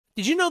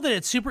Did you know that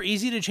it's super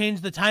easy to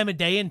change the time of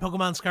day in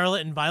Pokemon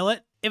Scarlet and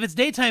Violet? If it's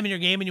daytime in your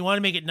game and you want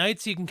to make it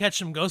night so you can catch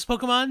some ghost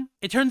Pokemon,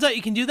 it turns out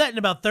you can do that in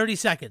about 30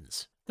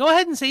 seconds. Go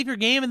ahead and save your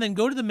game and then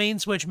go to the main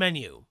Switch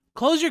menu.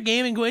 Close your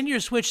game and go into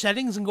your Switch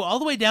settings and go all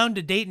the way down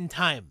to date and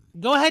time.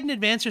 Go ahead and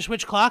advance your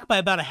Switch clock by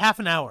about a half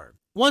an hour.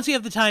 Once you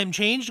have the time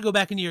changed, go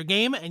back into your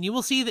game and you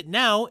will see that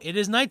now it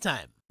is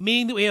nighttime,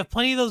 meaning that we have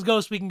plenty of those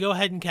ghosts we can go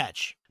ahead and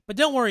catch. But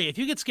don't worry, if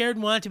you get scared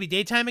and want it to be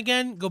daytime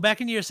again, go back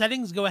into your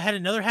settings, go ahead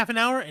another half an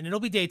hour, and it'll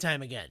be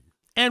daytime again.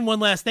 And one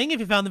last thing, if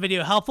you found the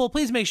video helpful,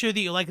 please make sure that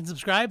you like and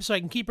subscribe so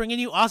I can keep bringing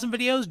you awesome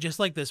videos just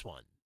like this one.